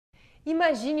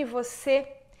Imagine você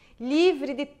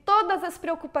livre de todas as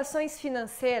preocupações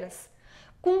financeiras,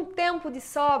 com tempo de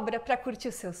sobra para curtir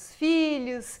os seus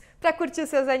filhos, para curtir os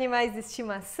seus animais de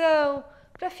estimação,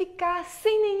 para ficar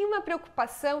sem nenhuma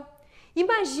preocupação.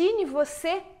 Imagine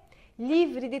você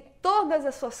livre de todas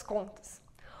as suas contas.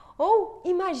 Ou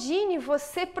imagine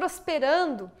você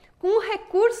prosperando com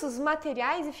recursos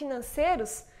materiais e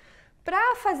financeiros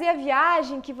para fazer a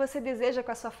viagem que você deseja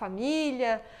com a sua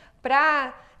família,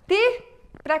 para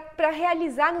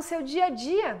realizar no seu dia a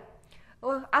dia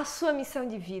a sua missão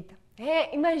de vida.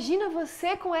 Imagina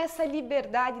você com essa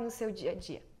liberdade no seu dia a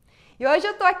dia. E hoje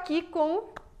eu tô aqui com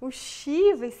o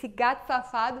SHIVA, esse gato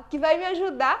safado, que vai me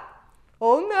ajudar,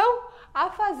 ou não,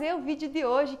 a fazer o vídeo de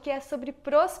hoje, que é sobre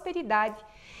prosperidade.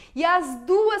 E as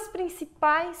duas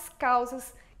principais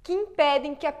causas que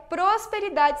impedem que a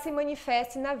prosperidade se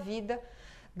manifeste na vida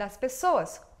das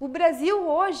pessoas. O Brasil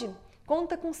hoje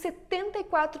conta com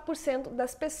 74%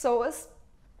 das pessoas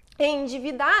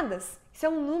endividadas. Isso é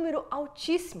um número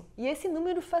altíssimo e esse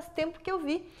número faz tempo que eu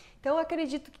vi. Então eu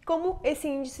acredito que como esse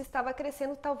índice estava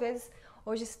crescendo, talvez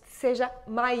hoje seja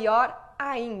maior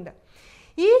ainda.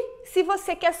 E se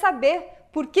você quer saber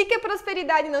por que a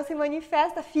prosperidade não se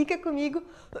manifesta, fica comigo.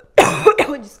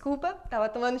 Desculpa, estava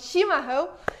tomando chimarrão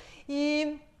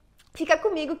e fica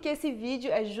comigo que esse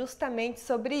vídeo é justamente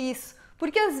sobre isso.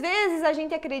 Porque às vezes a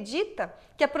gente acredita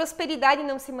que a prosperidade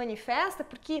não se manifesta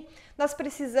porque nós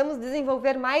precisamos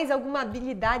desenvolver mais alguma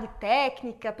habilidade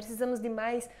técnica, precisamos de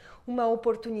mais uma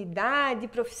oportunidade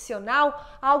profissional,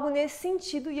 algo nesse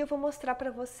sentido, e eu vou mostrar para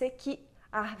você que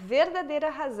a verdadeira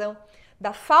razão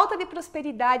da falta de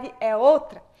prosperidade é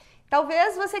outra.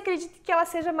 Talvez você acredite que ela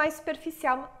seja mais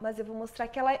superficial, mas eu vou mostrar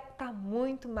que ela está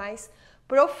muito mais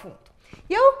profundo.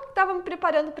 E eu estava me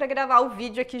preparando para gravar o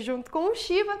vídeo aqui junto com o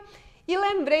SHIVA e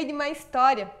lembrei de uma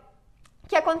história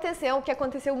que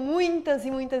aconteceu muitas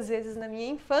e muitas vezes na minha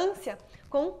infância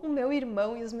com o meu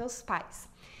irmão e os meus pais.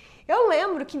 Eu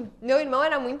lembro que meu irmão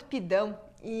era muito pidão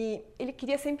e ele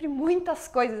queria sempre muitas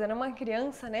coisas, era uma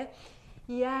criança, né?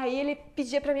 E aí ele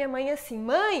pedia para minha mãe assim: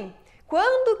 mãe,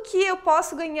 quando que eu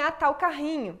posso ganhar tal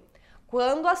carrinho?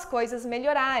 Quando as coisas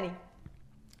melhorarem.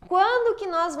 Quando que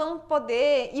nós vamos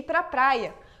poder ir para a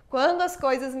praia? Quando as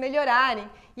coisas melhorarem.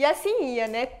 E assim ia,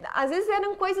 né? Às vezes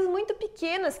eram coisas muito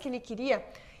pequenas que ele queria.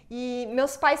 E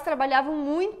meus pais trabalhavam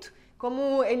muito,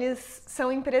 como eles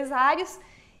são empresários,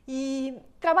 e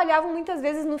trabalhavam muitas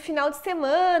vezes no final de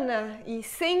semana e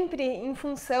sempre em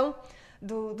função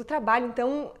do trabalho.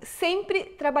 Então, sempre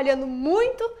trabalhando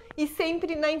muito e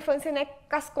sempre na infância, né,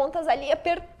 com as contas ali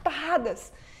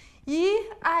apertadas. E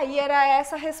aí era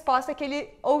essa resposta que ele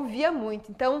ouvia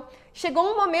muito. Então, chegou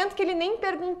um momento que ele nem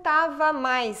perguntava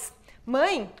mais: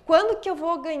 mãe, quando que eu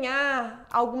vou ganhar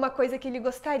alguma coisa que ele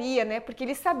gostaria, né? Porque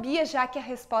ele sabia já que a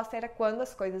resposta era quando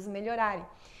as coisas melhorarem.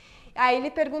 Aí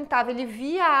ele perguntava, ele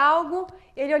via algo,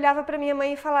 ele olhava para minha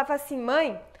mãe e falava assim: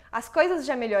 mãe, as coisas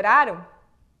já melhoraram?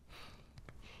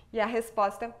 E a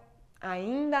resposta: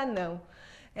 ainda não.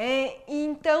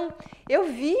 Então, eu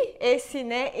vi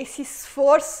esse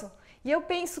esforço e eu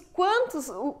penso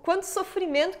quanto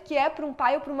sofrimento que é para um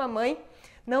pai ou para uma mãe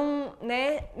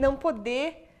não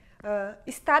poder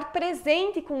estar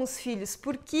presente com os filhos,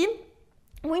 porque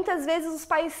muitas vezes os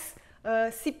pais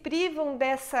se privam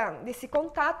desse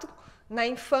contato na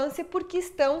infância porque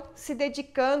estão se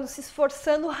dedicando, se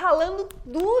esforçando, ralando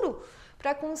duro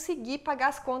para conseguir pagar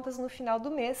as contas no final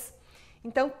do mês.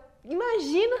 Então,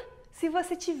 imagina se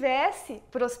você tivesse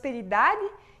prosperidade,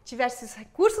 tivesse os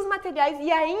recursos materiais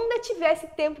e ainda tivesse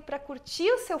tempo para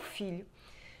curtir o seu filho.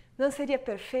 Não seria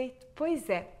perfeito? Pois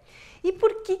é. E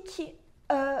por que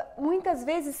muitas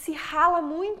vezes se rala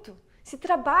muito, se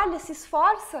trabalha, se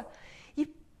esforça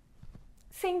e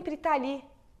sempre está ali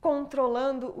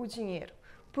controlando o dinheiro?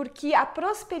 Porque a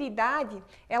prosperidade,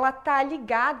 ela está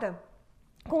ligada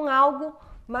com algo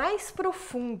mais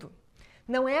profundo.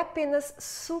 Não é apenas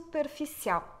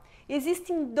superficial.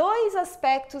 Existem dois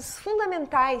aspectos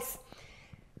fundamentais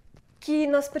que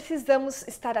nós precisamos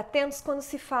estar atentos quando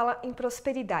se fala em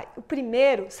prosperidade. O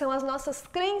primeiro são as nossas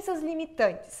crenças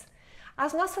limitantes.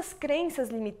 As nossas crenças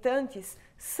limitantes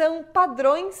são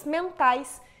padrões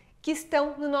mentais que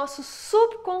estão no nosso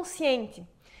subconsciente.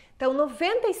 Então,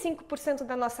 95%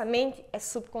 da nossa mente é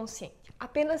subconsciente.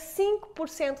 Apenas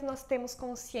 5% nós temos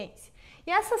consciência.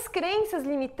 E essas crenças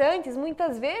limitantes,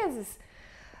 muitas vezes,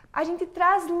 a gente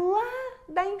traz lá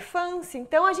da infância.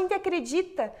 Então, a gente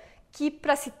acredita que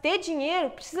para se ter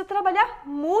dinheiro, precisa trabalhar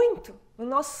muito. O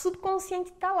nosso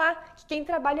subconsciente está lá, que quem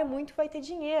trabalha muito vai ter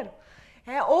dinheiro.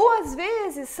 Ou, às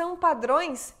vezes, são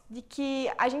padrões de que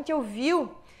a gente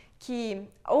ouviu que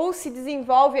ou se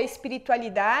desenvolve a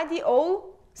espiritualidade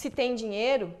ou se tem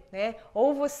dinheiro, né?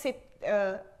 Ou você,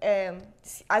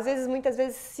 às vezes, muitas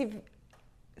vezes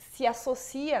se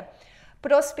associa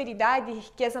prosperidade,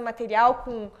 riqueza material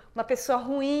com uma pessoa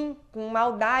ruim, com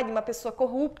maldade, uma pessoa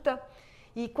corrupta.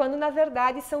 E quando na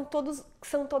verdade são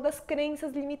todas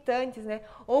crenças limitantes, né?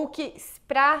 Ou que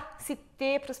para se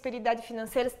ter prosperidade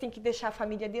financeira você tem que deixar a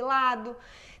família de lado.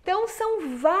 Então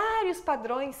são vários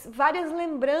padrões, várias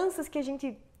lembranças que a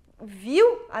gente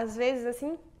viu, às vezes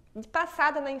assim, de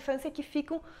passada na infância, que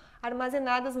ficam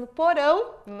armazenadas no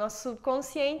porão, no nosso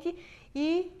subconsciente,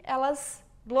 e elas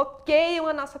bloqueiam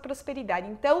a nossa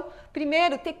prosperidade. Então,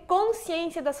 primeiro, ter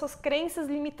consciência das suas crenças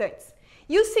limitantes.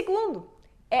 E o segundo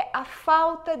é a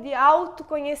falta de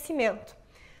autoconhecimento.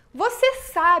 Você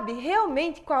sabe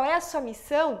realmente qual é a sua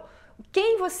missão?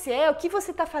 Quem você é? O que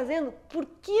você está fazendo? Por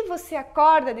que você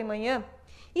acorda de manhã?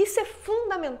 Isso é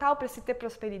fundamental para se ter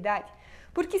prosperidade.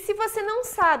 Porque se você não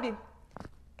sabe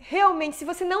realmente, se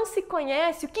você não se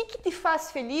conhece, o que te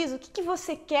faz feliz, o que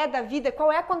você quer da vida,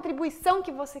 qual é a contribuição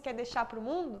que você quer deixar para o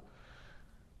mundo,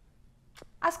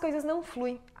 as coisas não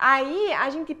fluem. Aí a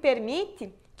gente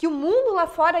permite que o mundo lá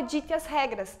fora dite as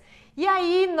regras. E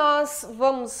aí nós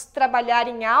vamos trabalhar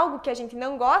em algo que a gente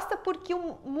não gosta porque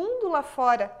o mundo lá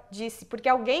fora disse, porque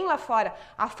alguém lá fora,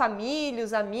 a família,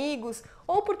 os amigos,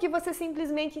 ou porque você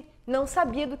simplesmente não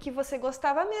sabia do que você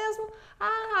gostava mesmo.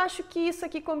 Ah, acho que isso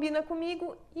aqui combina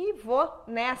comigo e vou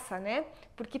nessa, né?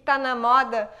 Porque tá na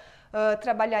moda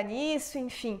trabalhar nisso,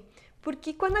 enfim.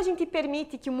 Porque quando a gente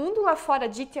permite que o mundo lá fora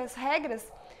dite as regras,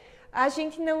 a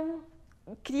gente não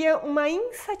cria uma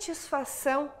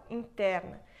insatisfação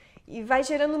interna. E vai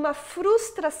gerando uma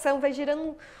frustração, vai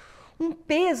gerando um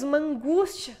peso, uma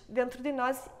angústia dentro de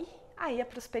nós e aí a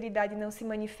prosperidade não se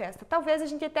manifesta. Talvez a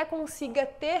gente até consiga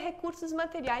ter recursos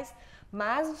materiais,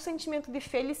 mas o sentimento de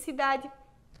felicidade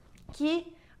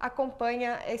que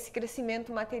acompanha esse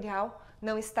crescimento material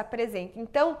não está presente.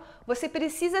 Então, você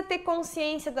precisa ter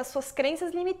consciência das suas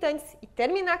crenças limitantes e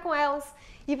terminar com elas,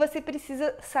 e você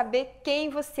precisa saber quem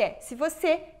você é. Se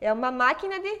você é uma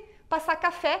máquina de passar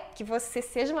café, que você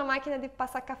seja uma máquina de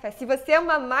passar café. Se você é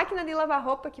uma máquina de lavar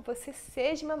roupa, que você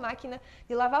seja uma máquina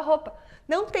de lavar roupa.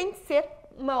 Não tem que ser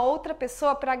uma outra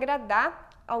pessoa para agradar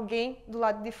alguém do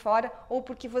lado de fora ou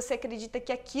porque você acredita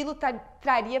que aquilo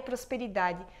traria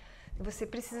prosperidade. Você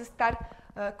precisa estar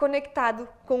conectado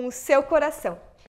com o seu coração.